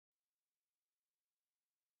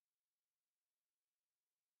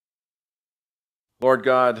Lord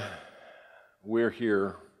God, we're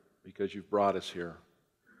here because you've brought us here.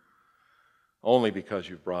 Only because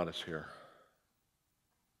you've brought us here.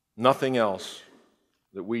 Nothing else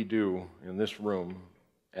that we do in this room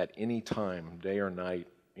at any time, day or night,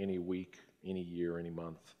 any week, any year, any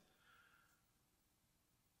month,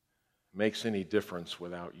 makes any difference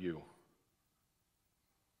without you.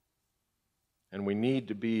 And we need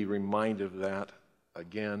to be reminded of that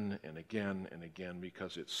again and again and again,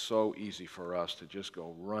 because it's so easy for us to just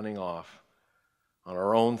go running off on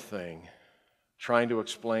our own thing, trying to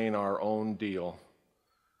explain our own deal,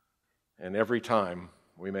 and every time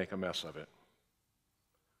we make a mess of it.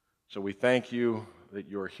 So we thank you that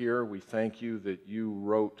you're here. We thank you that you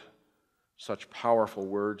wrote such powerful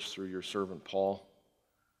words through your servant Paul.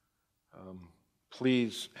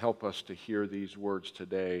 Please help us to hear these words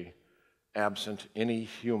today, absent any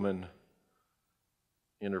human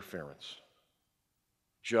interference.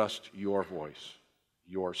 Just your voice,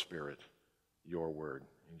 your spirit, your word.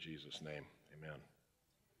 In Jesus' name, amen.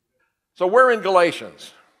 So we're in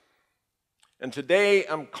Galatians. And today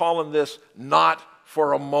I'm calling this Not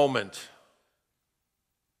for a Moment.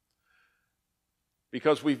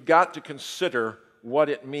 Because we've got to consider what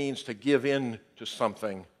it means to give in to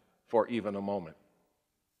something for even a moment.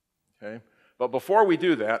 Okay? But before we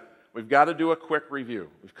do that, we've got to do a quick review.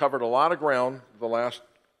 We've covered a lot of ground the last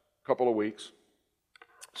couple of weeks.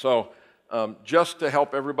 So just to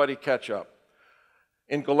help everybody catch up.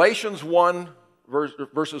 In Galatians 1,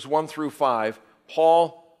 verses 1 through 5,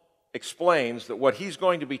 Paul explains that what he's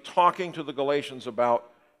going to be talking to the Galatians about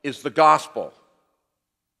is the gospel,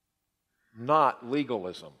 not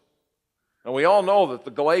legalism. And we all know that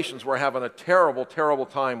the Galatians were having a terrible, terrible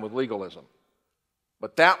time with legalism.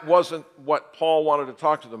 But that wasn't what Paul wanted to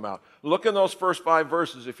talk to them about. Look in those first 5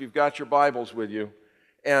 verses if you've got your Bibles with you,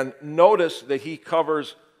 and notice that he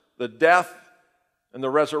covers the death and the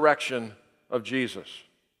resurrection of Jesus.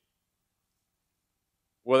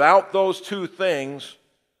 Without those two things,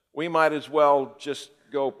 we might as well just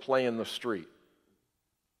go play in the street.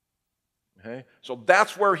 Okay? So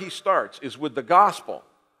that's where he starts, is with the gospel.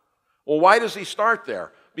 Well, why does he start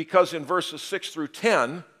there? Because in verses 6 through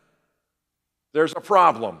 10, there's a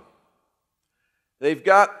problem. They've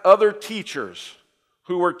got other teachers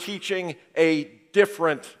who are teaching a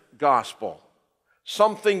different gospel,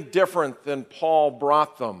 something different than Paul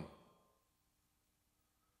brought them.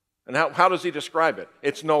 And how does he describe it?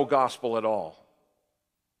 It's no gospel at all.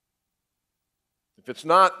 If it's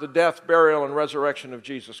not the death, burial, and resurrection of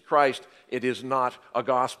Jesus Christ, it is not a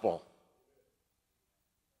gospel.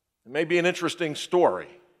 It may be an interesting story.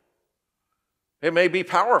 It may be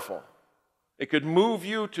powerful. It could move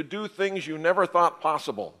you to do things you never thought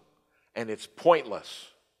possible. And it's pointless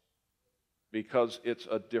because it's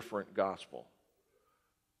a different gospel.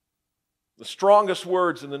 The strongest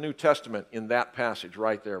words in the New Testament in that passage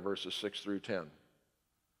right there, verses 6 through 10.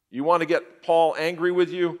 You want to get Paul angry with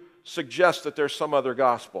you? Suggest that there's some other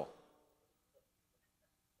gospel.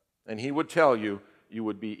 And he would tell you, you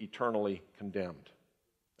would be eternally condemned.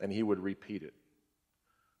 And he would repeat it.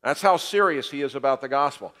 That's how serious he is about the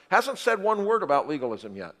gospel. Hasn't said one word about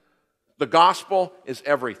legalism yet. The gospel is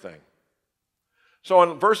everything. So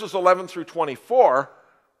in verses 11 through 24,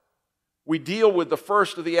 we deal with the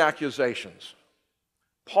first of the accusations.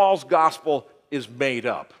 Paul's gospel is made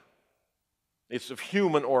up. It's of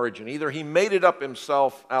human origin. Either he made it up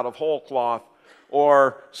himself out of whole cloth,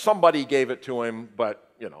 or somebody gave it to him,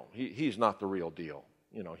 but he's not the real deal.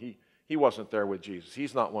 He wasn't there with Jesus.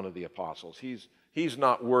 He's not one of the apostles. He's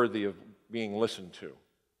not worthy of being listened to.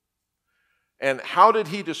 And how did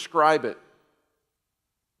he describe it?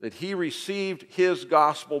 That he received his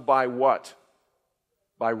gospel by what?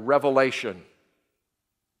 By revelation.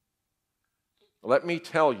 Let me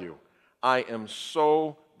tell you, I am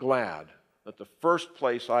so glad that the first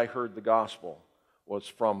place I heard the gospel was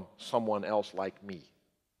from someone else like me.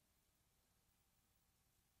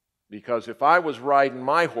 Because if I was riding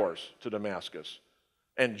my horse to Damascus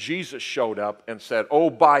and Jesus showed up and said, "Oh,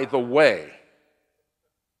 by the way,"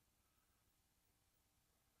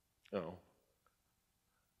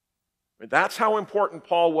 that's how important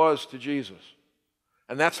Paul was to Jesus.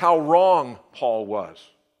 And that's how wrong Paul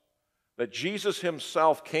was. That Jesus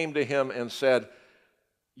himself came to him and said,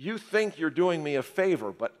 "You think you're doing me a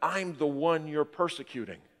favor, but I'm the one you're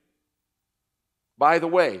persecuting. By the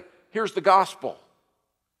way, here's the gospel.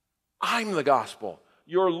 I'm the gospel.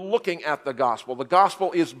 You're looking at the gospel. The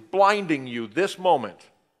gospel is blinding you this moment."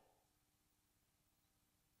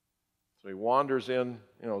 So he wanders in,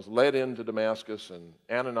 is led into Damascus, and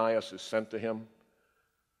Ananias is sent to him.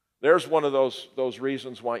 There's one of those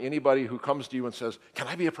reasons why anybody who comes to you and says, "Can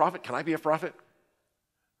I be a prophet? Can I be a prophet?"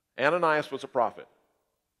 Ananias was a prophet.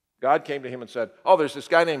 God came to him and said, oh, there's this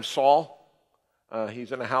guy named Saul.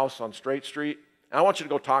 He's in a house on Straight Street. And I want you to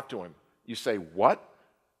go talk to him. You say, what?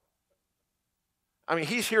 I mean,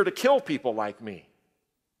 he's here to kill people like me.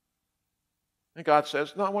 And God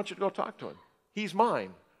says, no, I want you to go talk to him. He's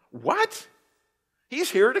mine. What? He's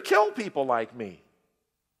here to kill people like me.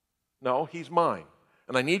 No, he's mine.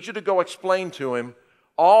 And I need you to go explain to him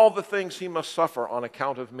all the things he must suffer on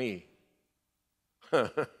account of me.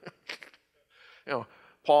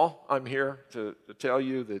 Paul, I'm here to tell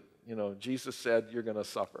you that, Jesus said you're going to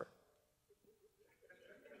suffer.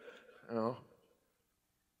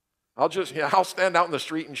 I'll stand out in the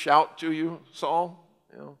street and shout to you, Saul.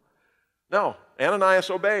 No, Ananias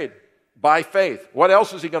obeyed by faith. What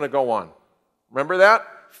else is he going to go on? Remember that?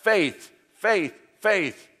 Faith, faith,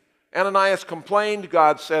 faith. Ananias complained.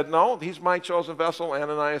 God said, no, he's my chosen vessel.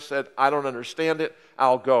 Ananias said, I don't understand it.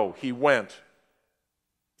 I'll go. He went.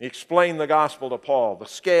 He explained the gospel to Paul. The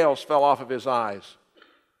scales fell off of his eyes.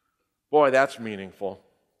 Boy, that's meaningful.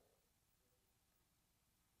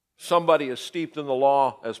 Somebody as steeped in the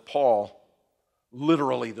law as Paul,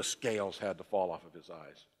 literally the scales had to fall off of his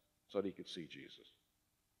eyes so that he could see Jesus.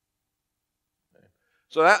 Okay.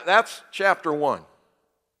 So that's chapter 1.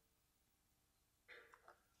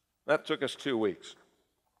 That took us 2 weeks.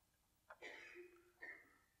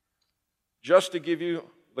 Just to give you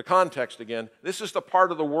the context again, this is the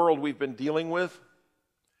part of the world we've been dealing with.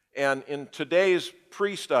 And in today's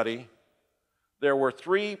pre-study, there were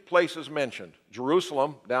 3 places mentioned.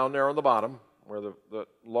 Jerusalem, down there on the bottom, where the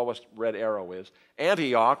lowest red arrow is.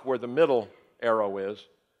 Antioch, where the middle arrow is.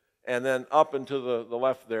 And then up and to the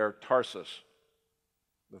left there, Tarsus,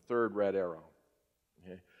 the 3rd red arrow.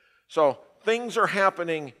 Okay. So things are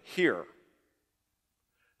happening here.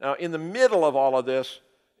 Now, in the middle of all of this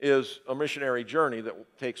is a missionary journey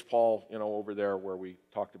that takes Paul, over there where we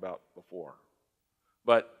talked about before.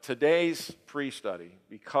 But today's pre-study,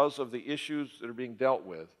 because of the issues that are being dealt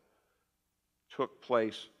with, took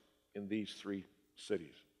place in these 3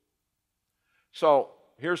 cities. So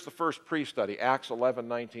here's the first pre-study, Acts 11,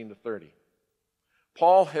 19 to 30.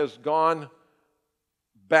 Paul has gone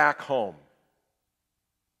back home.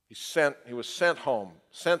 He was sent home,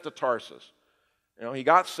 sent to Tarsus. He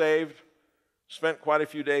got saved, spent quite a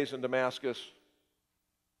few days in Damascus.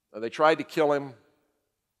 They tried to kill him.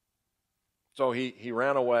 So he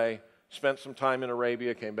ran away, spent some time in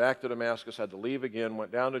Arabia, came back to Damascus, had to leave again,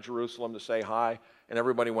 went down to Jerusalem to say hi, and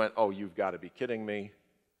everybody went, oh, you've got to be kidding me.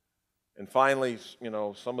 And finally,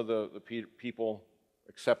 some of the people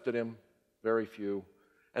accepted him, very few.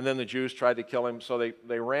 And then the Jews tried to kill him, so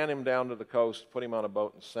they ran him down to the coast, put him on a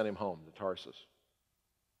boat, and sent him home to Tarsus.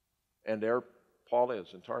 And there Paul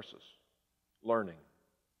is in Tarsus, learning.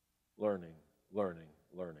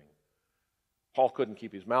 Paul couldn't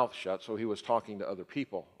keep his mouth shut, so he was talking to other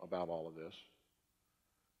people about all of this.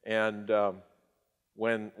 And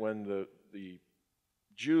when the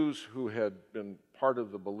Jews who had been part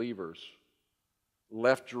of the believers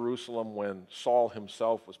left Jerusalem when Saul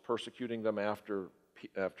himself was persecuting them after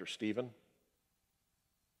Stephen,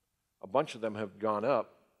 a bunch of them have gone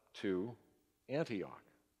up to Antioch,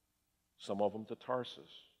 some of them to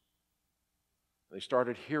Tarsus. They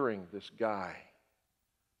started hearing this guy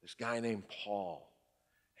named Paul.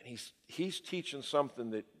 And he's teaching something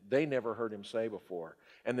that they never heard him say before.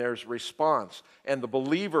 And there's response. And the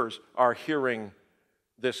believers are hearing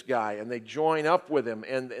this guy, and they join up with him.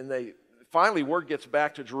 And they finally, word gets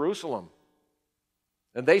back to Jerusalem.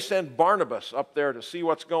 And they send Barnabas up there to see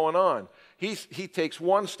what's going on. He takes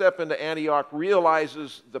one step into Antioch,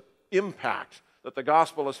 realizes the impact that the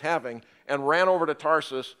gospel is having, and ran over to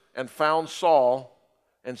Tarsus and found Saul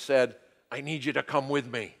and said, I need you to come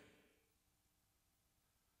with me.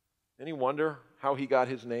 Any wonder how he got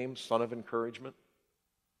his name, Son of Encouragement?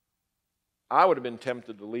 I would have been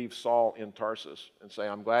tempted to leave Saul in Tarsus and say,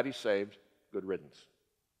 I'm glad he's saved, good riddance.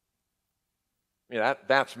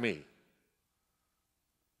 That's me.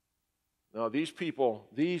 No, these people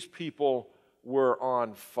were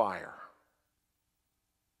on fire.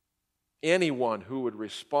 Anyone who would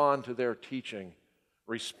respond to their teaching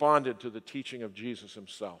responded to the teaching of Jesus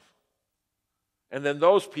himself. And then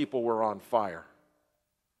those people were on fire.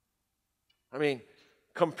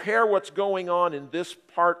 Compare what's going on in this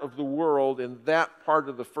part of the world, in that part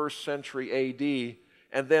of the 1st century A.D.,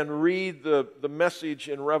 and then read the message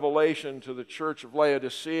in Revelation to the church of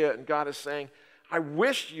Laodicea, and God is saying, I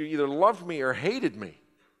wish you either loved me or hated me.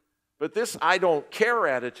 But this I don't care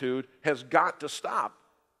attitude has got to stop.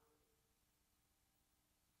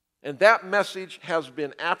 And that message has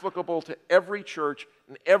been applicable to every church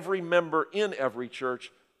and every member in every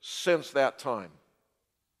church since that time.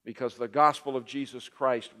 because the gospel of Jesus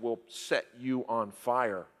Christ will set you on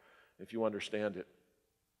fire if you understand it.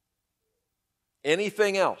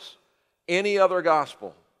 Anything else, any other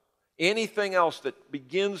gospel, anything else that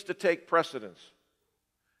begins to take precedence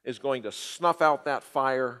is going to snuff out that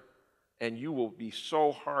fire, and you will be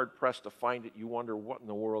so hard-pressed to find it, you wonder what in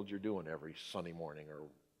the world you're doing every Sunday morning or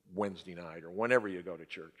Wednesday night or whenever you go to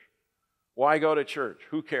church. Why go to church?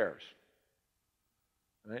 Who cares?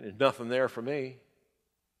 Right? There's nothing there for me.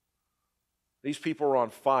 These people were on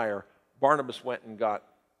fire. Barnabas went and got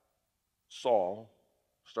Saul,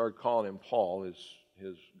 started calling him Paul,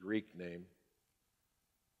 his Greek name.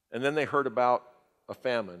 And then they heard about a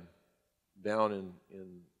famine down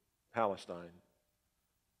in Palestine.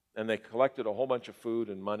 And they collected a whole bunch of food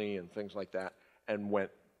and money and things like that and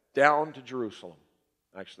went down to Jerusalem.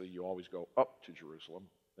 Actually, you always go up to Jerusalem.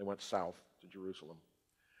 They went south to Jerusalem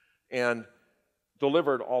and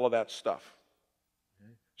delivered all of that stuff.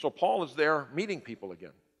 So Paul is there meeting people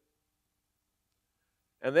again.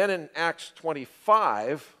 And then in Acts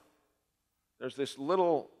 25, there's this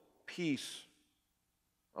little piece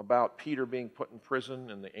about Peter being put in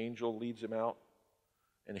prison and the angel leads him out.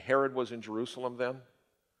 And Herod was in Jerusalem then.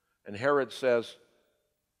 And Herod says,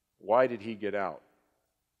 why did he get out?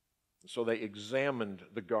 So they examined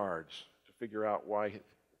the guards to figure out why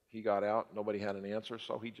he got out. Nobody had an answer,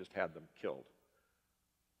 so he just had them killed.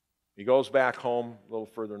 He goes back home a little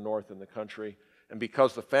further north in the country, and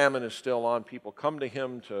because the famine is still on, people come to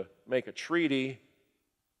him to make a treaty,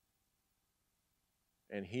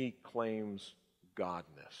 and he claims godness.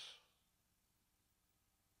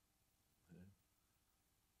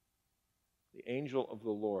 The angel of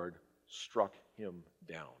the Lord struck him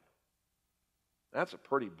down. That's a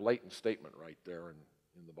pretty blatant statement right there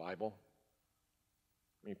in the Bible.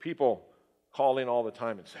 I mean, people call in all the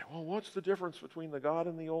time and say, well, what's the difference between the God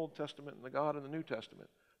in the Old Testament and the God in the New Testament?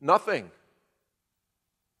 Nothing.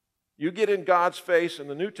 You get in God's face in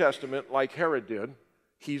the New Testament like Herod did,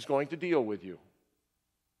 he's going to deal with you.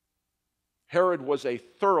 Herod was a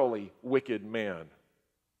thoroughly wicked man.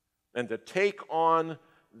 And to take on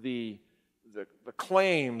the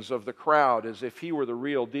claims of the crowd as if he were the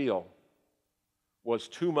real deal was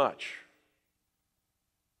too much,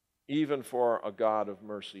 even for a God of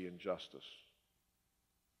mercy and justice.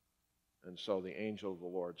 And so the angel of the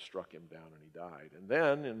Lord struck him down and he died. And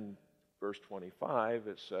then in verse 25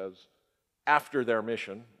 it says, after their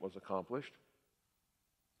mission was accomplished,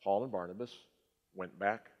 Paul and Barnabas went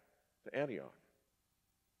back to Antioch.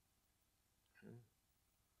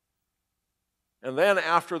 And then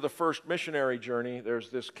after the first missionary journey, there's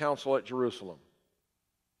this council at Jerusalem.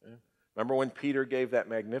 Remember when Peter gave that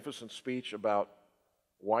magnificent speech about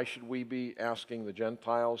why should we be asking the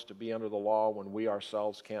Gentiles to be under the law when we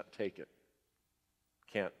ourselves can't take it?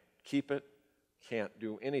 Can't keep it, can't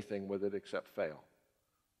do anything with it except fail.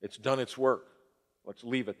 It's done its work. Let's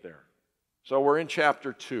leave it there. So we're in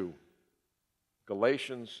chapter 2,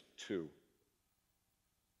 Galatians 2.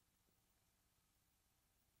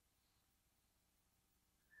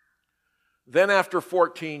 Then after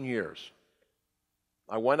 14 years,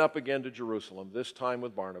 I went up again to Jerusalem, this time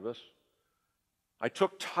with Barnabas. I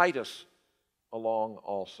took Titus along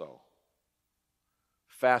also.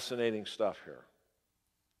 Fascinating stuff here.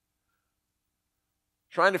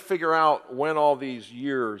 Trying to figure out when all these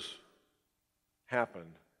years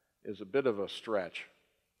happened is a bit of a stretch.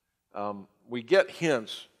 We get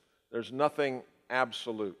hints. There's nothing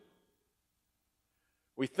absolute.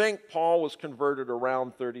 We think Paul was converted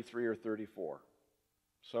around 33 or 34,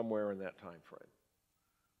 somewhere in that time frame.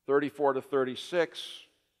 34 to 36,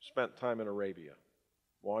 spent time in Arabia,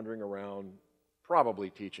 wandering around, probably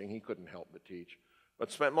teaching. He couldn't help but teach,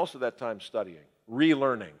 but spent most of that time studying,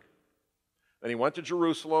 relearning. Then he went to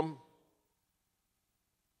Jerusalem.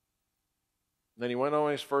 Then he went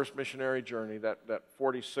on his first missionary journey. That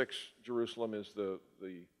 46 Jerusalem is the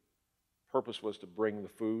purpose was to bring the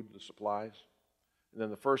food, the supplies. And then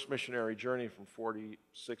the first missionary journey from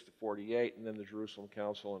 46 to 48, and then the Jerusalem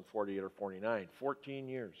Council in 48 or 49. 14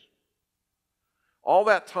 years. All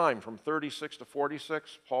that time, from 36 to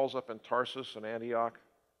 46, Paul's up in Tarsus and Antioch,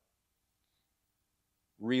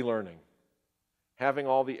 relearning, having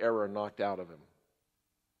all the error knocked out of him.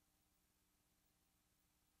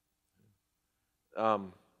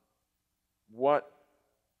 What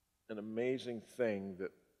an amazing thing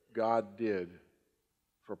that God did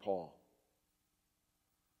for Paul.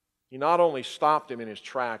 He not only stopped him in his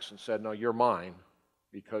tracks and said, no, you're mine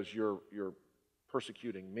because you're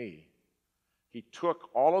persecuting me. He took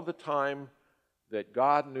all of the time that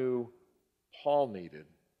God knew Paul needed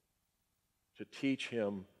to teach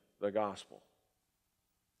him the gospel,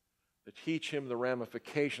 to teach him the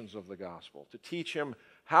ramifications of the gospel, to teach him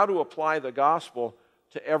how to apply the gospel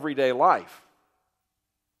to everyday life.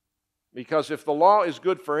 Because if the law is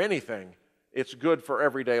good for anything, it's good for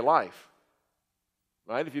everyday life.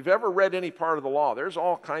 Right? If you've ever read any part of the law, there's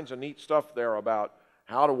all kinds of neat stuff there about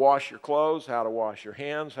how to wash your clothes, how to wash your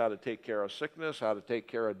hands, how to take care of sickness, how to take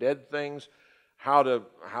care of dead things, how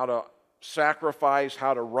to sacrifice,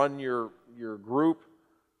 how to run your group.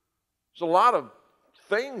 There's a lot of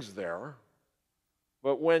things there,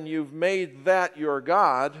 but when you've made that your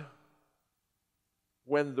God,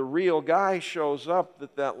 when the real guy shows up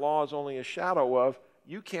that law is only a shadow of,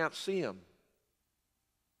 you can't see him.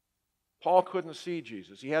 Paul couldn't see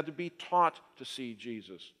Jesus. He had to be taught to see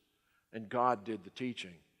Jesus. And God did the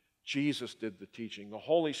teaching. Jesus did the teaching. The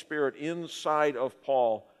Holy Spirit inside of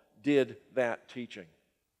Paul did that teaching.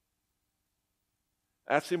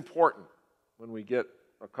 That's important when we get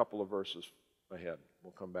a couple of verses ahead.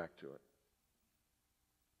 We'll come back to it.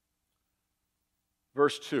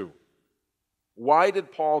 Verse 2. Why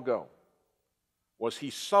did Paul go? Was he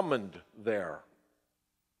summoned there?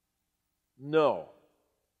 No.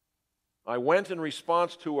 I went in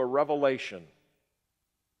response to a revelation.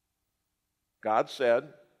 God said,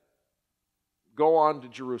 go on to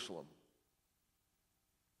Jerusalem.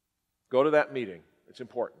 Go to that meeting. It's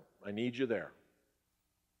important. I need you there.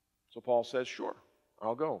 So Paul says, sure,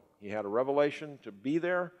 I'll go. He had a revelation to be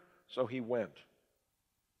there, so he went.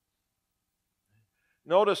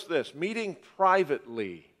 Notice this, meeting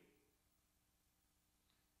privately.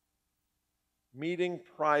 Meeting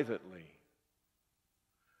privately.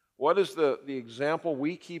 What is the example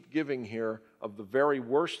we keep giving here of the very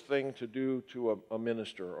worst thing to do to a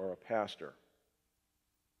minister or a pastor?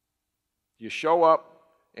 You show up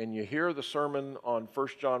and you hear the sermon on 1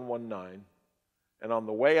 John 1:9, and on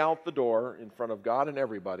the way out the door in front of God and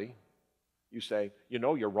everybody, you say, you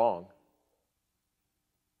know you're wrong.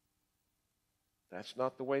 That's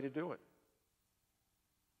not the way to do it.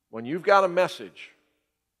 When you've got a message,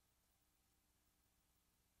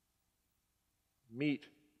 meet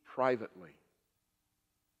privately.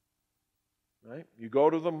 Right? You go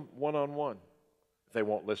to them one-on-one. If they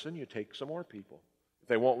won't listen, you take some more people. If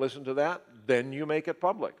they won't listen to that, then you make it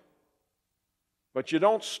public. But you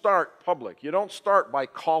don't start public. You don't start by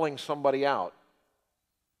calling somebody out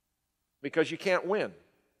because you can't win.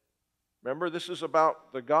 Remember, this is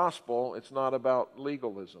about the gospel. It's not about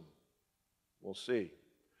legalism. We'll see.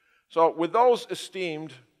 So with those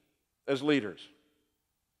esteemed as leaders,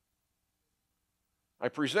 I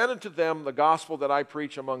presented to them the gospel that I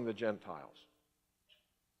preach among the Gentiles.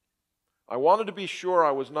 I wanted to be sure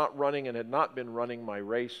I was not running and had not been running my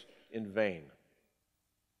race in vain.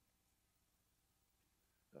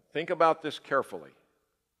 Now, think about this carefully.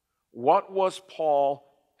 What was Paul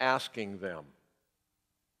asking them?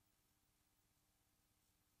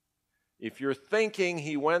 If you're thinking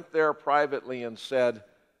he went there privately and said,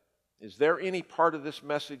 is there any part of this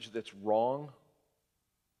message that's wrong?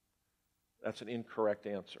 That's an incorrect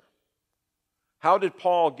answer. How did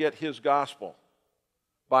Paul get his gospel?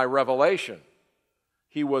 By revelation.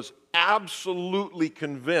 He was absolutely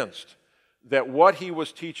convinced that what he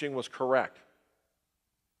was teaching was correct.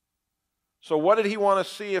 So what did he want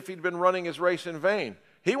to see if he'd been running his race in vain?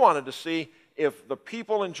 He wanted to see if the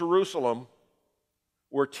people in Jerusalem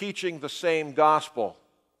were teaching the same gospel,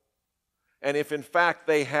 and if in fact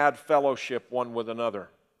they had fellowship one with another.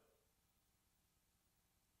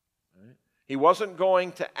 Right? He wasn't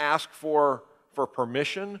going to ask for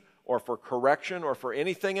permission or for correction or for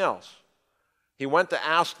anything else. He went to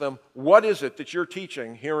ask them, what is it that you're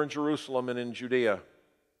teaching here in Jerusalem and in Judea?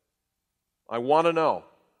 I want to know.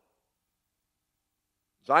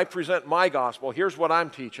 As I present my gospel, here's what I'm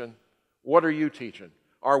teaching. What are you teaching?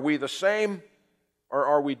 Are we the same or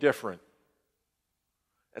are we different?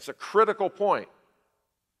 That's a critical point.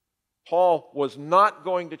 Paul was not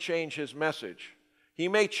going to change his message. He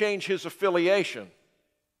may change his affiliation,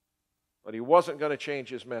 but he wasn't going to change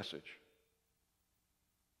his message.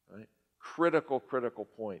 Right? Critical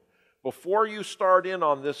point. Before you start in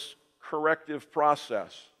on this corrective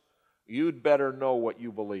process, you'd better know what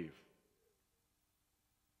you believe.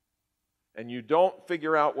 And you don't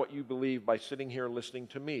figure out what you believe by sitting here listening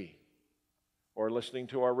to me, or listening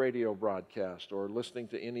to our radio broadcast, or listening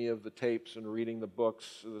to any of the tapes and reading the books,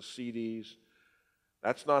 the CDs.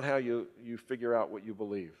 That's not how you figure out what you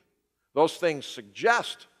believe. Those things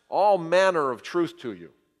suggest all manner of truth to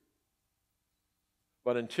you.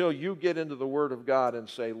 But until you get into the Word of God and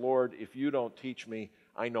say, Lord, if you don't teach me,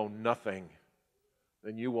 I know nothing,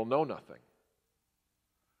 then you will know nothing.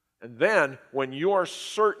 And then, when you are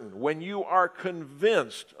certain, when you are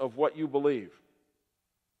convinced of what you believe,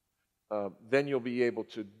 then you'll be able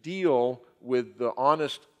to deal with the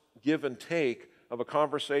honest give and take of a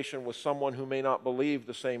conversation with someone who may not believe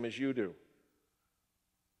the same as you do.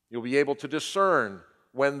 You'll be able to discern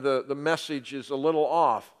when the message is a little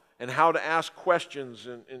off and how to ask questions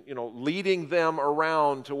and leading them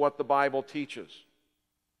around to what the Bible teaches.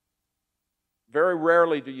 Very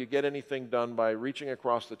rarely do you get anything done by reaching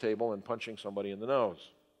across the table and punching somebody in the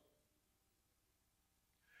nose.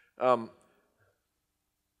 I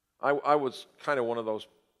was kind of one of those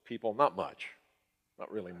people, not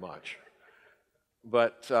really much.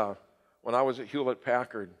 But when I was at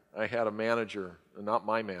Hewlett-Packard, I had a manager, not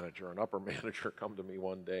my manager, an upper manager come to me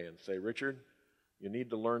one day and say, "Richard, you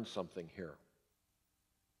need to learn something here."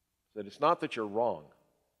 He said, "It's not that you're wrong.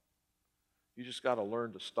 You just got to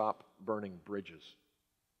learn to stop burning bridges.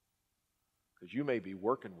 Because you may be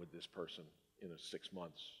working with this person in 6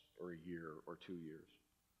 months or a year or 2 years.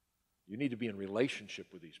 You need to be in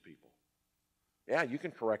relationship with these people. Yeah, you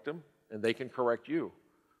can correct them, and they can correct you.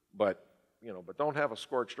 But don't have a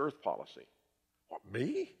scorched earth policy." What,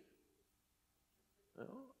 me?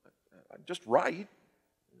 I'm just right.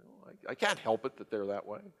 I can't help it that they're that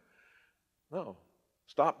way. No.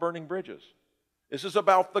 Stop burning bridges. This is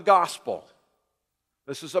about the gospel.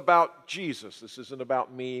 This is about Jesus. This isn't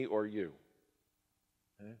about me or you.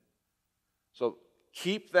 Okay? So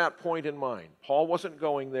keep that point in mind. Paul wasn't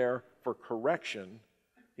going there for correction.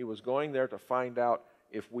 He was going there to find out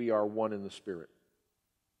if we are one in the Spirit.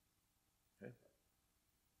 Okay?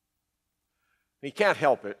 He can't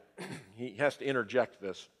help it. He has to interject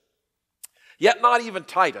this. Yet not even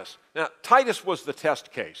Titus. Now, Titus was the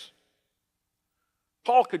test case.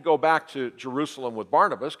 Paul could go back to Jerusalem with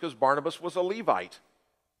Barnabas because Barnabas was a Levite.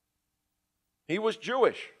 He was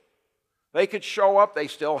Jewish. They could show up. They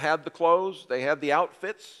still had the clothes. They had the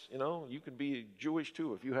outfits. You can be Jewish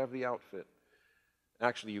too if you have the outfit.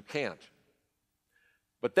 Actually, you can't.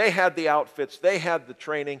 But they had the outfits. They had the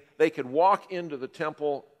training. They could walk into the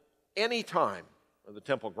temple any time, or the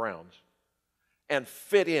temple grounds, and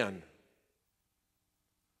fit in.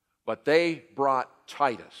 But they brought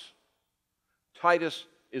Titus. Titus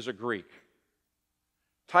is a Greek.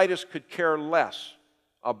 Titus could care less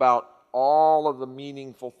about all of the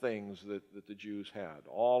meaningful things that the Jews had,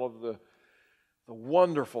 all of the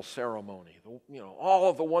wonderful ceremony, all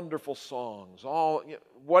of the wonderful songs,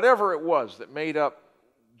 whatever it was that made up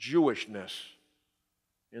Jewishness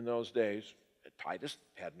in those days. Titus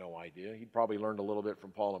had no idea. He probably learned a little bit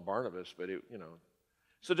from Paul and Barnabas, but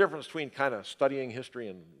it's the difference between kind of studying history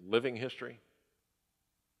and living history.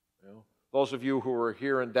 Those of you who were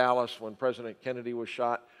here in Dallas when President Kennedy was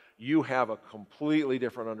shot, you have a completely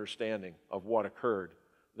different understanding of what occurred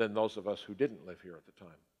than those of us who didn't live here at the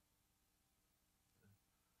time.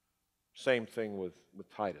 Same thing with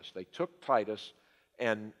Titus. They took Titus,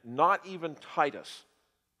 and not even Titus,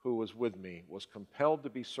 who was with me, was compelled to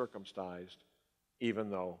be circumcised,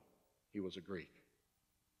 even though he was a Greek.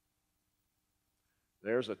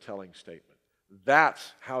 There's a telling statement.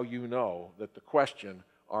 That's how you know that the question,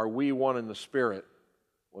 "Are we one in the Spirit?"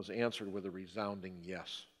 was answered with a resounding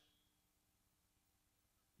yes.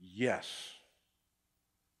 Yes,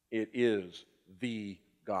 it is the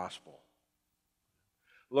gospel.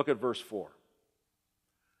 Look at verse 4.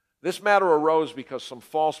 "This matter arose because some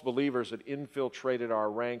false believers had infiltrated our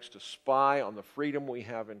ranks to spy on the freedom we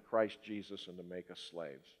have in Christ Jesus and to make us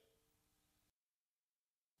slaves."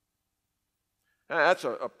 Now, that's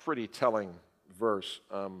a pretty telling verse.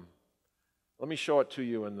 Let me show it to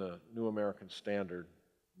you in the New American Standard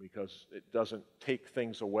because it doesn't take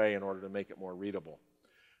things away in order to make it more readable.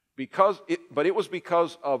 But it was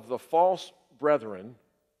because of the false brethren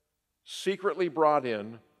secretly brought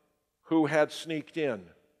in who had sneaked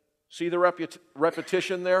in. See the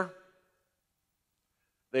repetition there?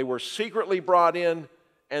 They were secretly brought in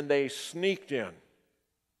and they sneaked in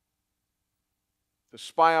to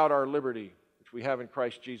spy out our liberty, which we have in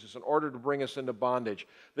Christ Jesus, in order to bring us into bondage.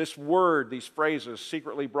 This word, these phrases,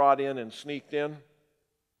 secretly brought in and sneaked in,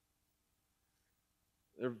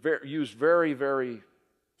 they're used very, very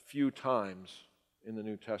few times in the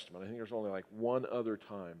New Testament. I think there's only like one other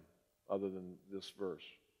time other than this verse.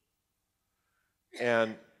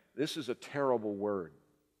 And this is a terrible word.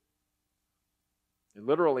 It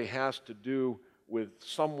literally has to do with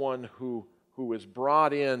someone who is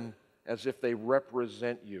brought in as if they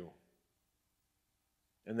represent you.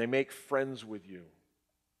 And they make friends with you.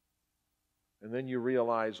 And then you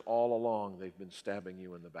realize all along they've been stabbing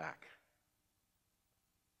you in the back.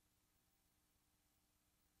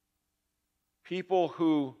 People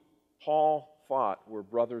who Paul thought were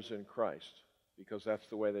brothers in Christ, because that's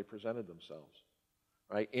the way they presented themselves.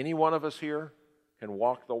 Right? Any one of us here can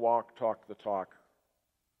walk the walk, talk the talk,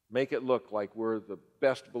 make it look like we're the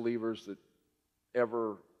best believers that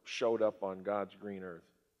ever showed up on God's green earth.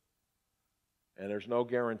 And there's no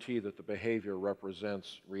guarantee that the behavior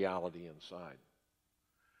represents reality inside.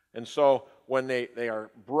 And so when they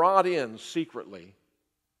are brought in secretly,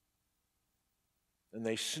 and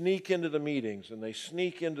they sneak into the meetings, and they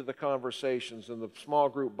sneak into the conversations and the small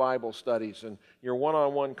group Bible studies and your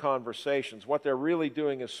one-on-one conversations, what they're really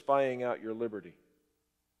doing is spying out your liberty.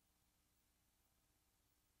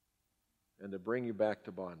 And to bring you back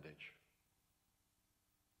to bondage.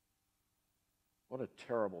 What a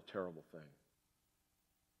terrible, terrible thing.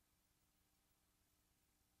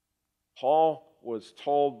 Paul was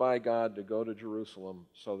told by God to go to Jerusalem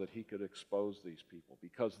so that he could expose these people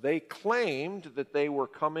because they claimed that they were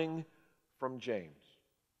coming from James.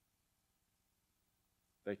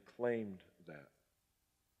 They claimed that.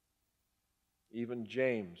 Even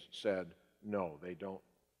James said, no, they don't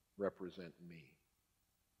represent me.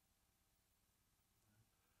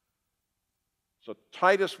 So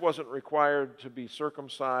Titus wasn't required to be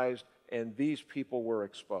circumcised, and these people were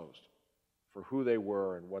exposed for who they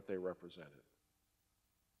were and what they represented.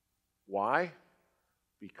 Why?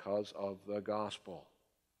 Because of the gospel.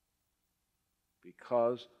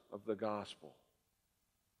 Because of the gospel.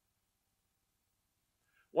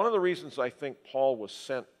 One of the reasons I think Paul was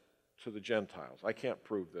sent to the Gentiles, I can't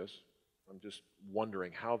prove this, I'm just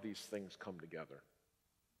wondering how these things come together.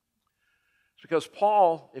 It's because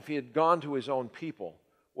Paul, if he had gone to his own people,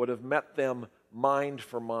 would have met them mind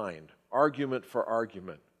for mind, argument for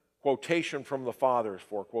argument, quotation from the fathers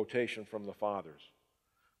for quotation from the fathers,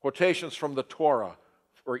 quotations from the Torah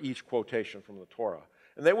for each quotation from the Torah.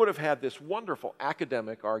 And they would have had this wonderful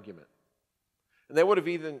academic argument. And they would have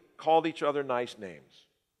even called each other nice names.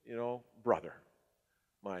 You know, brother,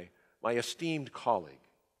 my esteemed colleague.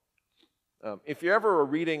 If you ever are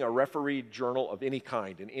reading a refereed journal of any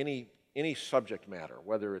kind, in any subject matter,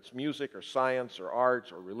 whether it's music or science or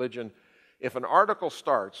arts or religion, if an article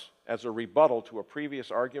starts as a rebuttal to a previous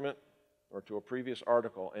argument or to a previous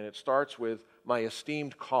article, and it starts with, my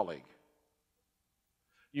esteemed colleague,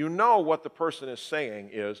 you know what the person is saying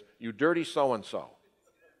is, you dirty so-and-so.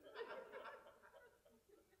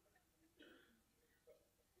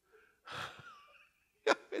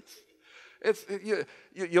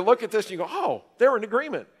 You look at this and you go, oh, they're in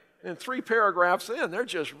agreement. And 3 paragraphs in, they're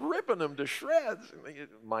just ripping them to shreds.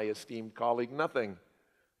 My esteemed colleague, nothing.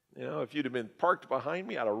 You know, if you'd have been parked behind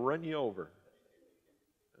me, I'd have run you over.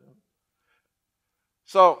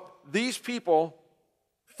 So these people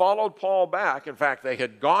followed Paul back. In fact, they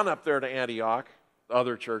had gone up there to Antioch, the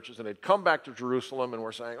other churches, and had come back to Jerusalem and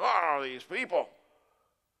were saying, oh, these people,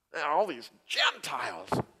 all these Gentiles,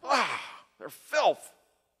 they're filth.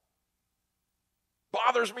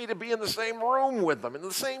 Bothers me to be in the same room with them, in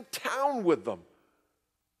the same town with them.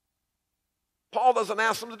 Paul doesn't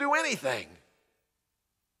ask them to do anything.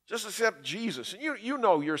 Just accept Jesus. And you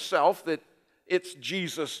know yourself that it's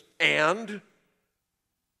Jesus and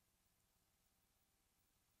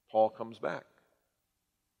Paul comes back.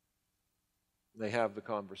 They have the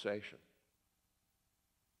conversation.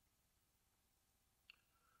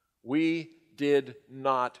 We did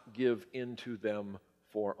not give in to them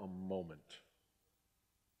for a moment.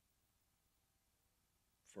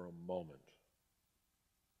 For a moment.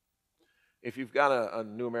 If you've got a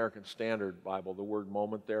New American Standard Bible, the word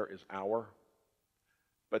moment there is hour.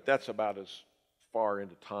 But that's about as far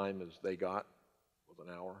into time as they got, was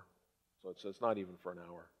an hour. So it says not even for an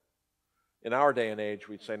hour. In our day and age,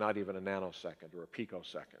 we'd say not even a nanosecond or a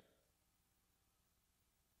picosecond.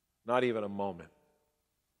 Not even a moment.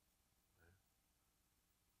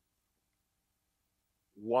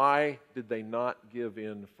 Why did they not give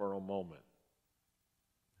in for a moment?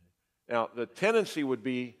 Now, the tendency would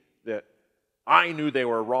be that I knew they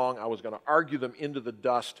were wrong. I was going to argue them into the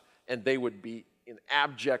dust, and they would be in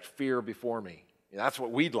abject fear before me. That's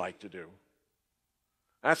what we'd like to do.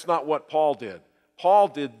 That's not what Paul did. Paul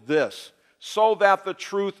did this, so that the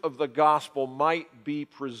truth of the gospel might be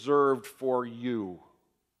preserved for you.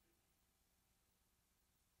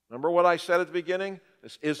 Remember what I said at the beginning?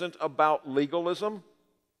 This isn't about legalism.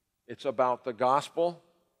 It's about the gospel.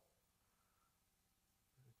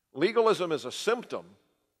 Legalism is a symptom,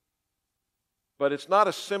 but it's not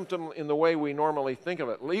a symptom in the way we normally think of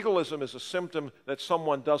it. Legalism is a symptom that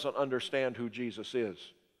someone doesn't understand who Jesus is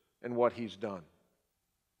and what he's done.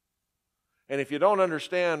 And if you don't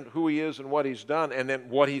understand who he is and what he's done, and then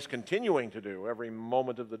what he's continuing to do every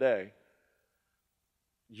moment of the day,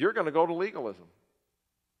 you're going to go to legalism.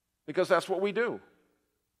 Because that's what we do.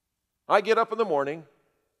 I get up in the morning,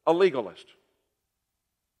 a legalist.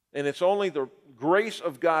 And it's only the grace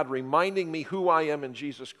of God reminding me who I am in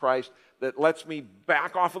Jesus Christ that lets me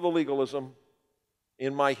back off of the legalism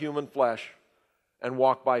in my human flesh and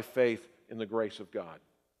walk by faith in the grace of God.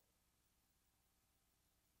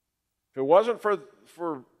 If it wasn't for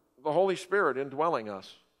the Holy Spirit indwelling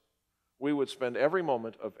us, we would spend every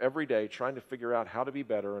moment of every day trying to figure out how to be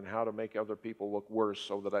better and how to make other people look worse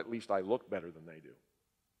so that at least I look better than they do.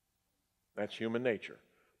 That's human nature.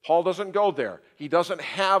 Paul doesn't go there. He doesn't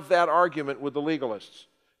have that argument with the legalists.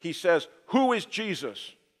 He says, who is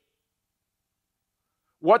Jesus?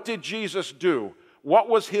 What did Jesus do? What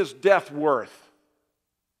was his death worth?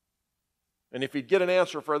 And if he'd get an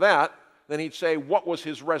answer for that, then he'd say, what was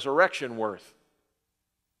his resurrection worth?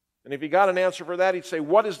 And if he got an answer for that, he'd say,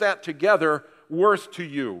 what is that together worth to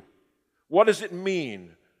you? What does it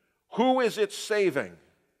mean? Who is it saving?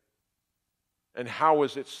 And how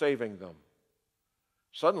is it saving them?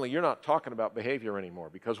 Suddenly, you're not talking about behavior anymore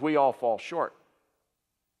because we all fall short.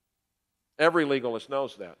 Every legalist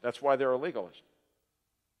knows that. That's why they're a legalist.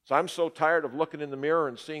 So I'm so tired of looking in the mirror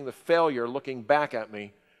and seeing the failure looking back at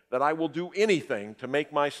me that I will do anything to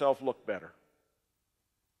make myself look better.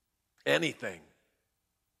 Anything.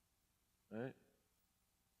 Right?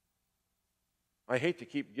 I hate to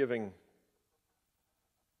keep giving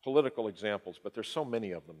political examples, but there's so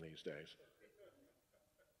many of them these days.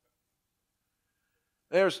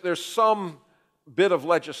 There's some bit of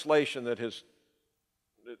legislation that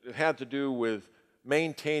had to do with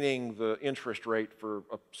maintaining the interest rate for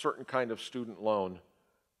a certain kind of student loan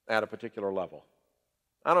at a particular level.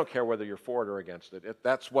 I don't care whether you're for it or against it.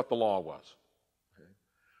 That's what the law was. Okay?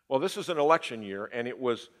 Well, this is an election year, and it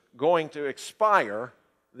was going to expire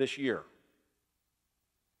this year.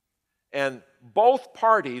 And both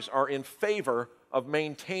parties are in favor of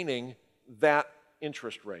maintaining that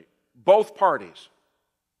interest rate. Both parties.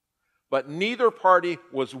 But neither party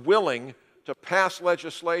was willing to pass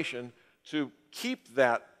legislation to keep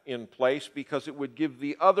that in place because it would give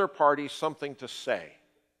the other party something to say.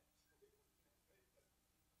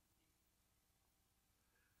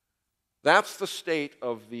 That's the state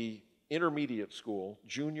of the intermediate school,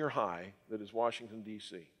 junior high, that is Washington,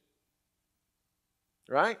 D.C.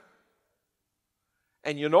 Right?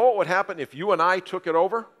 And you know what would happen if you and I took it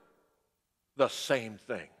over? The same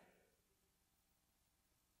thing.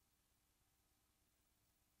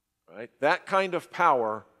 Right? That kind of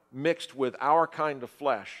power mixed with our kind of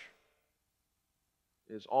flesh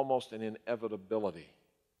is almost an inevitability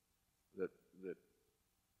that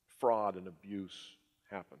fraud and abuse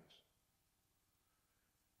happens.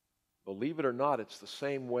 Believe it or not, it's the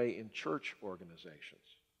same way in church organizations.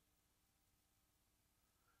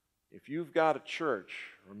 If you've got a church,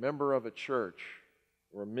 or a member of a church,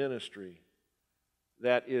 or a ministry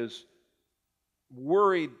that is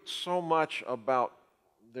worried so much about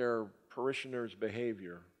their parishioners'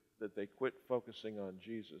 behavior that they quit focusing on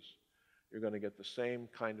Jesus, you're going to get the same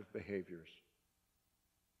kind of behaviors.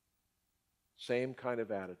 Same kind of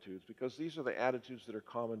attitudes, because these are the attitudes that are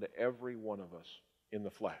common to every one of us in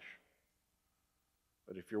the flesh.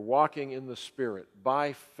 But if you're walking in the Spirit,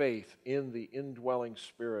 by faith in the indwelling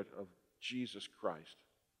Spirit of Jesus Christ,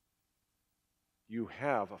 you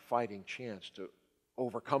have a fighting chance to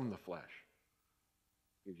overcome the flesh.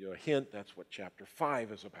 I'll give you a hint, that's what chapter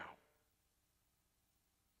 5 is about.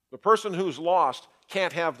 The person who's lost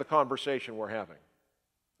can't have the conversation we're having.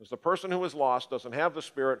 Because the person who is lost doesn't have the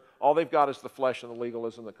Spirit, all they've got is the flesh and the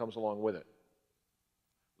legalism that comes along with it.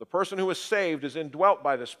 The person who is saved is indwelt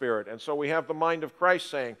by the Spirit, and so we have the mind of Christ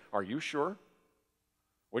saying, are you sure?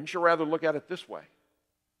 Wouldn't you rather look at it this way?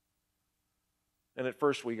 And at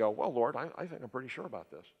first we go, well, Lord, I think I'm pretty sure about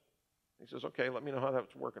this. He says, okay, let me know how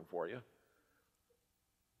that's working for you.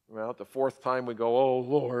 Well, at the fourth time we go, oh,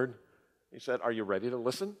 Lord. He said, are you ready to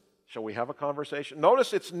listen? Shall we have a conversation?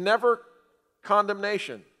 Notice it's never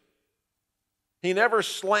condemnation. He never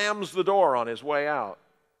slams the door on his way out.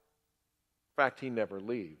 In fact, he never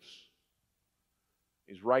leaves.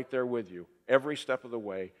 He's right there with you every step of the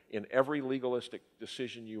way, in every legalistic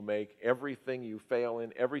decision you make, everything you fail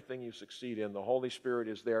in, everything you succeed in. The Holy Spirit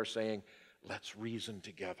is there saying, let's reason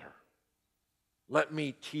together. Let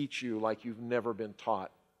me teach you like you've never been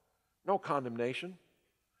taught. No condemnation.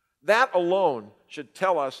 That alone should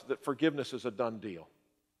tell us that forgiveness is a done deal.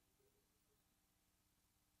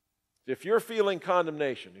 If you're feeling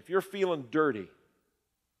condemnation, if you're feeling dirty,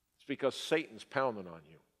 it's because Satan's pounding on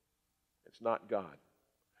you. It's not God.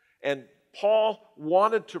 And Paul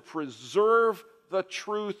wanted to preserve the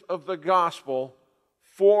truth of the gospel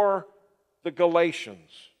for the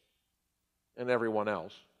Galatians and everyone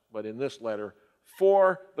else, but in this letter,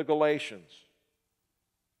 for the Galatians.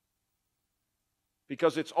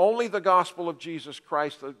 Because it's only the gospel of Jesus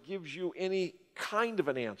Christ that gives you any kind of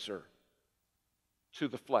an answer to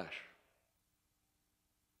the flesh.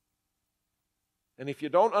 And if you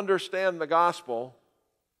don't understand the gospel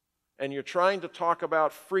and you're trying to talk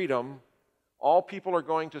about freedom, all people are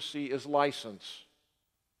going to see is license.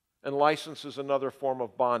 And license is another form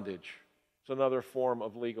of bondage. It's another form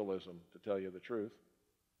of legalism, to tell you the truth.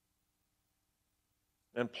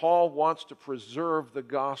 And Paul wants to preserve the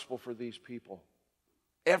gospel for these people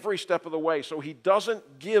every step of the way. So he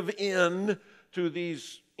doesn't give in to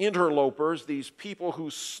these interlopers, these people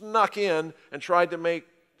who snuck in and tried to make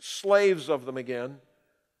slaves of them again.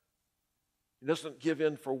 He doesn't give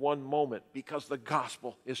in for one moment because the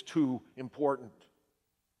gospel is too important.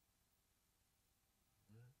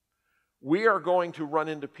 We are going to run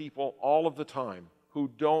into people all of the time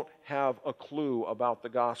who don't have a clue about the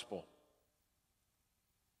gospel.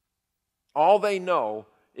 All they know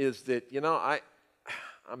is that,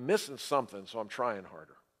 I'm missing something, so I'm trying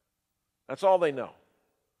harder. That's all they know.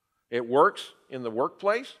 It works in the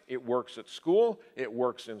workplace. It works at school. It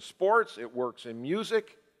works in sports. It works in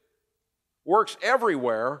music. Works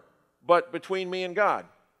everywhere but between me and God.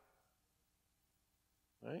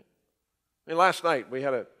 Right? Last night we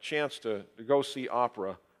had a chance to go see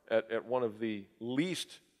opera at one of the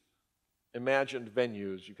least imagined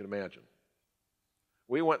venues you can imagine.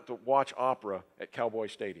 We went to watch opera at Cowboy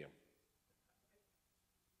Stadium.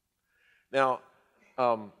 Now,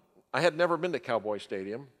 I had never been to Cowboy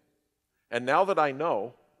Stadium, and now that I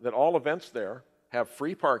know that all events there have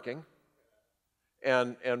free parking,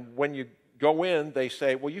 and when you go in, they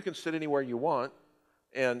say, well, you can sit anywhere you want,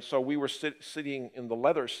 and so we were sitting in the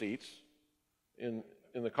leather seats in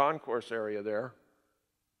the concourse area there.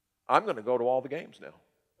 I'm going to go to all the games now.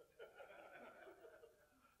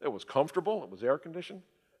 It was comfortable. It was air-conditioned.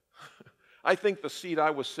 I think the seat I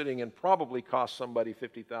was sitting in probably cost somebody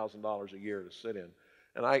 $50,000 a year to sit in.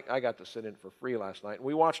 And I got to sit in for free last night. And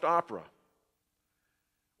we watched opera.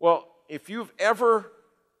 Well, if you've ever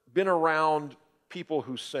been around people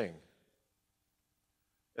who sing,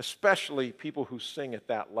 especially people who sing at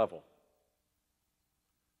that level,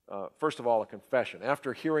 first of all, a confession.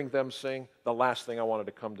 After hearing them sing, the last thing I wanted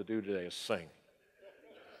to come to do today is sing.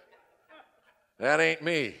 That ain't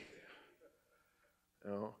me.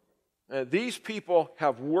 These people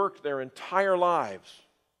have worked their entire lives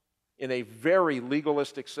in a very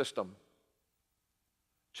legalistic system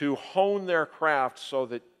to hone their craft so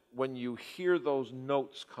that when you hear those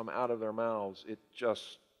notes come out of their mouths, it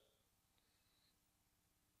just...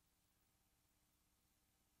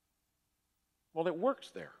 Well, it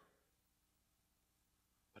works there.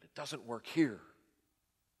 But it doesn't work here.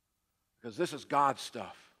 Because this is God's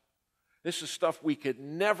stuff. This is stuff we could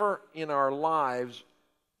never in our lives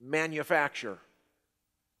manufacture.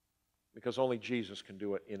 Because only Jesus can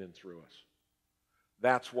do it in and through us.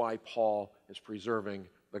 That's why Paul is preserving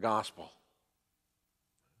the gospel.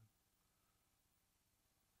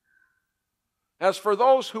 As for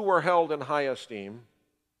those who were held in high esteem,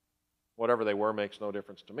 whatever they were makes no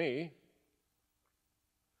difference to me.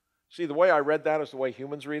 See, the way I read that is the way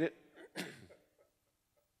humans read it.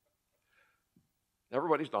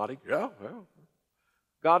 Everybody's nodding. Yeah, well.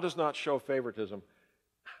 God does not show favoritism.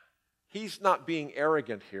 He's not being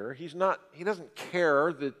arrogant here. He doesn't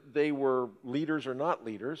care that they were leaders or not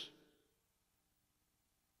leaders.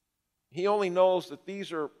 He only knows that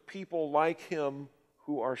these are people like him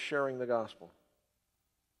who are sharing the gospel.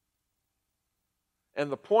 And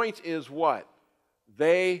the point is what?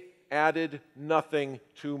 They added nothing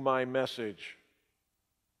to my message.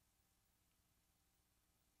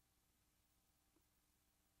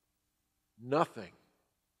 Nothing.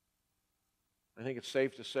 I think it's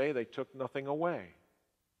safe to say they took nothing away.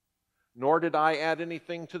 Nor did I add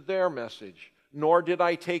anything to their message. Nor did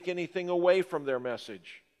I take anything away from their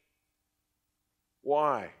message.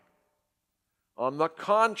 Why? On the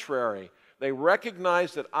contrary, they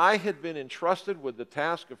recognized that I had been entrusted with the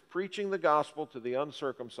task of preaching the gospel to the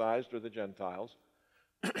uncircumcised or the Gentiles,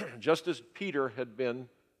 just as Peter had been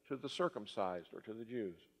to the circumcised or to the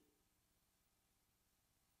Jews.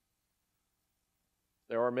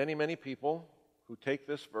 There are many, many people who take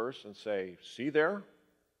this verse and say, see there's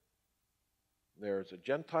a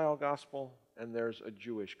Gentile gospel and there's a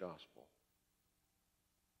Jewish gospel.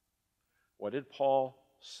 What did Paul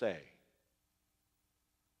say?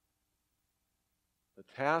 The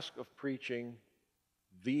task of preaching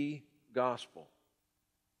the gospel,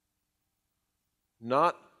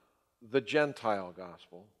 not the Gentile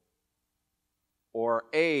gospel or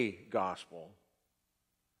a gospel,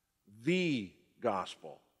 the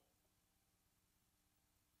gospel.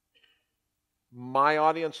 My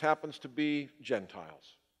audience happens to be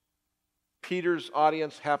Gentiles. Peter's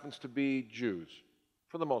audience happens to be Jews,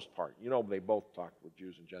 for the most part. You know, they both talked with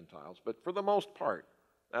Jews and Gentiles, but for the most part,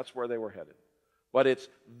 that's where they were headed. But it's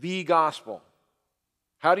the gospel.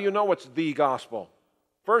 How do you know it's the gospel?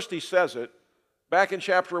 First, he says it. Back in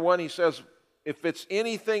chapter 1, he says, if it's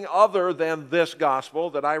anything other than this gospel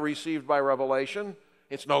that I received by revelation,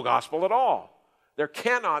 it's no gospel at all. There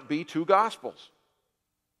cannot be two gospels.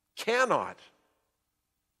 Cannot.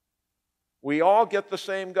 We all get the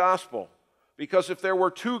same gospel. Because if there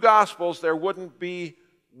were two gospels, there wouldn't be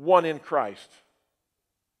one in Christ.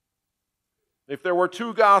 If there were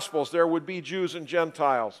two gospels, there would be Jews and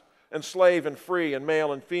Gentiles, and slave and free, and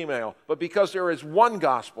male and female. But because there is one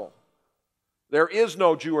gospel, there is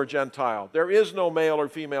no Jew or Gentile. There is no male or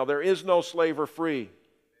female. There is no slave or free.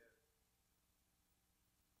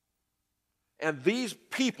 And these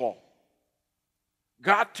people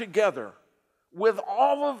got together with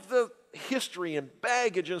all of the history and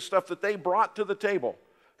baggage and stuff that they brought to the table.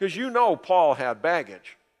 Because you know Paul had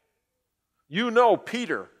baggage. You know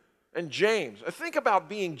Peter and James. Think about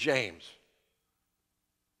being James,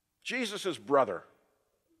 Jesus' brother.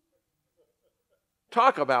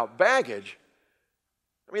 Talk about baggage.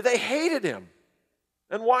 I mean, they hated him.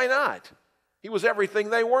 And why not? He was everything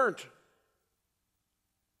they weren't.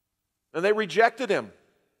 And they rejected him.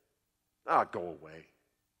 Ah, go away.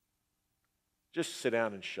 Just sit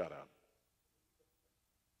down and shut up.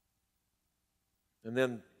 And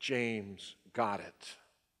then James got it.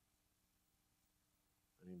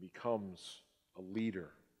 And he becomes a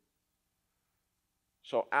leader.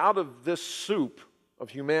 So out of this soup of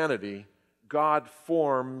humanity, God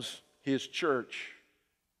forms His church,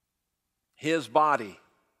 His body.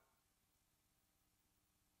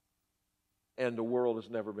 And the world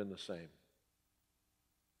has never been the same.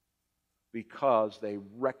 Because they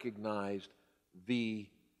recognized the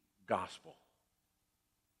gospel.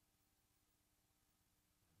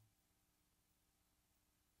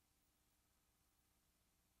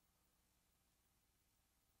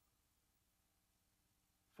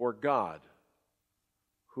 For God,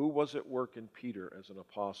 who was at work in Peter as an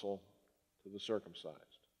apostle to the circumcised,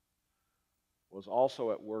 was also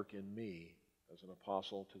at work in me as an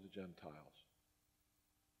apostle to the Gentiles.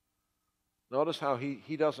 Notice how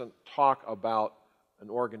he doesn't talk about an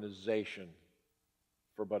organization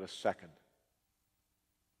for but a second.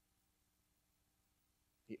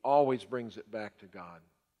 He always brings it back to God,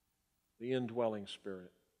 the indwelling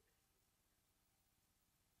Spirit.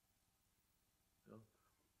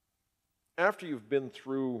 After you've been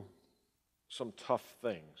through some tough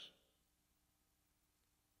things,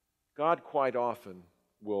 God quite often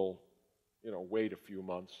will, wait a few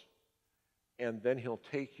months, and then He'll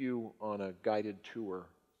take you on a guided tour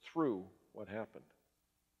through what happened.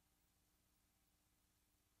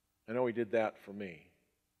 I know He did that for me.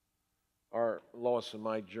 Lois and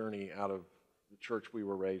my journey out of the church we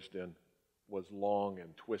were raised in was long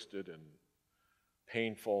and twisted and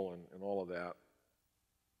painful and all of that.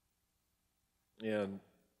 And,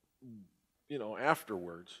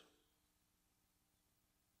 afterwards,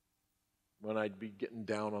 when I'd be getting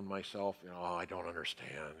down on myself, I don't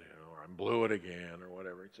understand, or I blew it again, or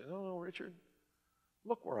whatever, he'd say, no, Richard,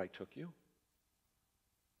 look where I took you.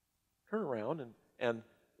 Turn around and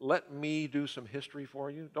let me do some history for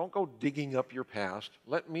you. Don't go digging up your past.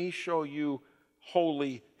 Let me show you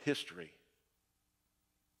holy history.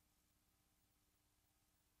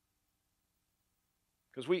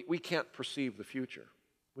 Because we can't perceive the future.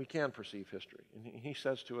 We can perceive history. And He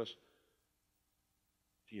says to us,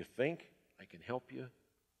 do you think I can help you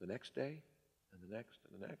the next day and the next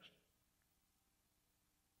and the next?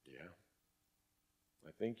 Yeah,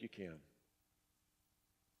 I think you can.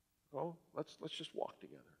 Oh, let's just walk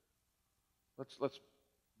together. Let's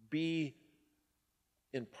be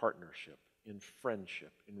in partnership, in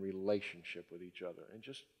friendship, in relationship with each other, and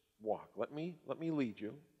just walk. Let me lead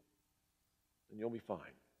you, and you'll be fine.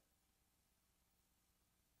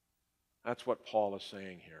 That's what Paul is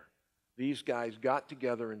saying here. These guys got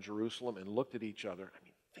together in Jerusalem and looked at each other. I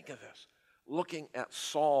mean, think of this. Looking at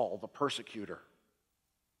Saul, the persecutor.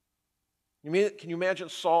 Can you imagine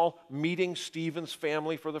Saul meeting Stephen's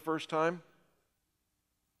family for the first time?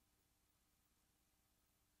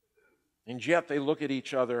 And yet they look at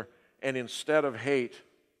each other, and instead of hate,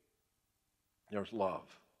 there's love.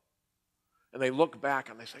 And they look back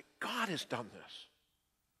and they say, God has done this.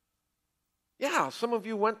 Yeah, some of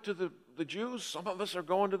you went to the Jews, some of us are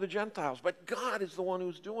going to the Gentiles, but God is the one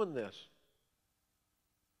who's doing this.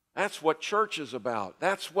 That's what church is about.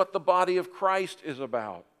 That's what the body of Christ is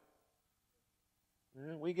about.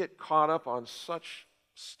 We get caught up on such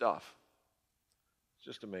stuff. It's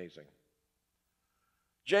just amazing.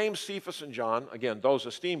 James, Cephas, and John, again, those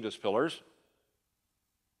esteemed as pillars.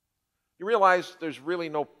 You realize there's really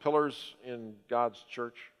no pillars in God's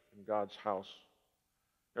church, in God's house.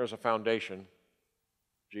 There's a foundation,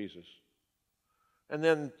 Jesus. And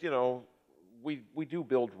then, we do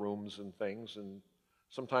build rooms and things, and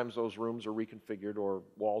sometimes those rooms are reconfigured or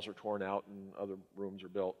walls are torn out and other rooms are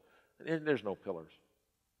built. And there's no pillars.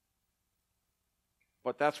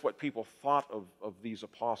 But that's what people thought of these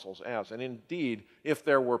apostles as. And indeed, if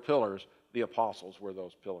there were pillars, the apostles were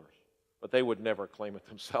those pillars. But they would never claim it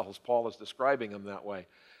themselves. Paul is describing them that way.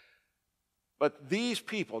 But these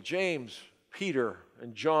people, James, Peter,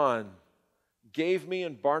 and John, gave me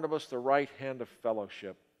and Barnabas the right hand of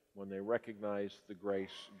fellowship when they recognized the grace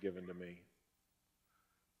given to me.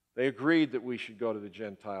 They agreed that we should go to the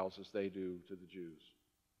Gentiles as they do to the Jews.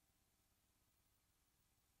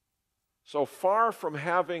 So far from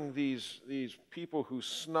having these people who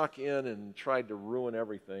snuck in and tried to ruin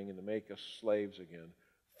everything and to make us slaves again,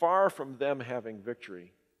 far from them having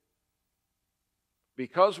victory,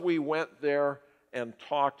 because we went there and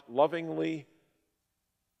talked lovingly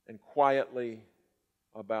and quietly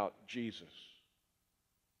about Jesus,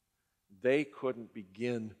 they couldn't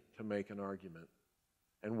begin to make an argument.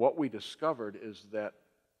 And what we discovered is that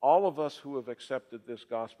all of us who have accepted this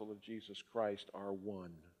gospel of Jesus Christ are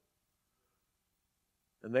one.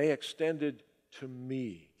 And they extended to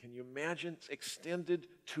me. Can you imagine? Extended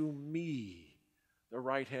to me the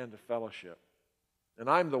right hand of fellowship. And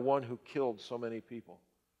I'm the one who killed so many people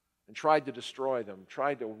and tried to destroy them,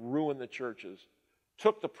 tried to ruin the churches,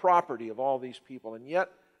 took the property of all these people, and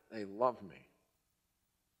yet they love me.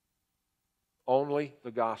 Only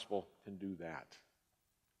the gospel can do that.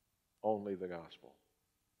 Only the gospel.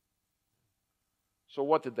 So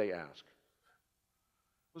what did they ask?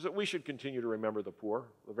 Was that we should continue to remember the poor,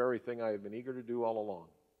 the very thing I have been eager to do all along.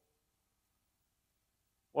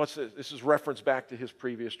 This is reference back to his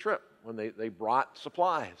previous trip when they brought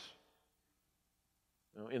supplies.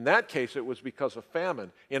 In that case, it was because of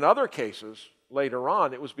famine. In other cases, later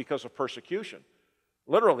on, it was because of persecution.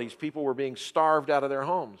 Literally, these people were being starved out of their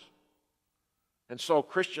homes. And so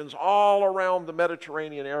Christians all around the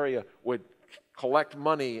Mediterranean area would collect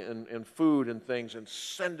money and food and things and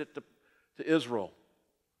send it to Israel.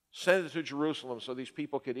 Send it to Jerusalem so these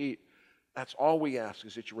people could eat. That's all we ask,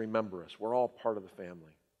 is that you remember us. We're all part of the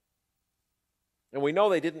family. And we know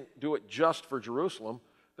they didn't do it just for Jerusalem,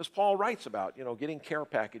 because Paul writes about, getting care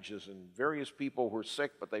packages and various people who are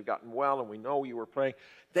sick, but they've gotten well, and we know you were praying.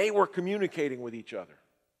 They were communicating with each other.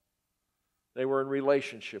 They were in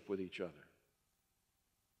relationship with each other.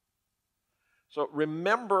 So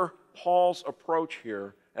remember Paul's approach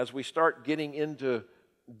here as we start getting into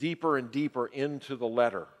deeper and deeper into the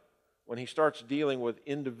letter, when he starts dealing with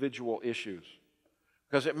individual issues.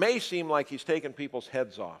 Because it may seem like he's taking people's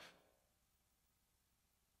heads off.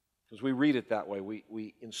 Because we read it that way.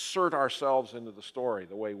 We insert ourselves into the story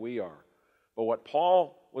the way we are. But what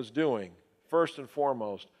Paul was doing, first and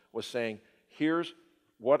foremost, was saying, here's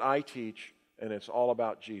what I teach, and it's all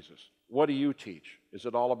about Jesus. What do you teach? Is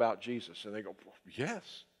it all about Jesus? And they go,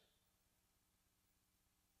 yes.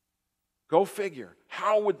 Go figure.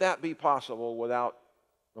 How would that be possible without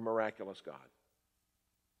a miraculous God?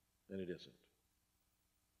 And it isn't.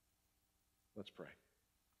 Let's pray.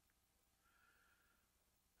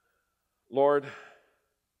 Lord,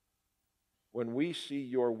 when we see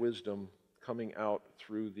your wisdom coming out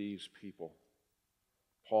through these people,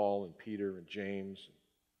 Paul and Peter and James and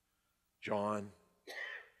John,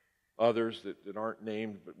 others that aren't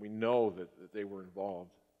named, but we know that they were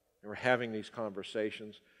involved. They were having these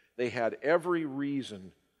conversations. They had every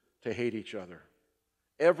reason to hate each other,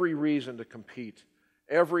 every reason to compete,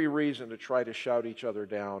 every reason to try to shout each other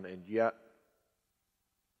down, and yet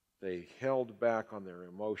they held back on their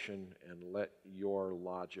emotion and let your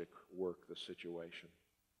logic work the situation.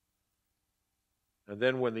 And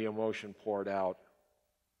then when the emotion poured out,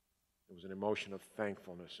 it was an emotion of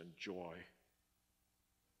thankfulness and joy.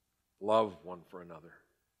 Love one for another.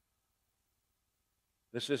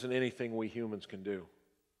 This isn't anything we humans can do,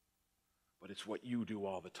 but it's what you do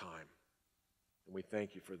all the time. And we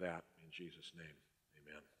thank you for that in Jesus' name.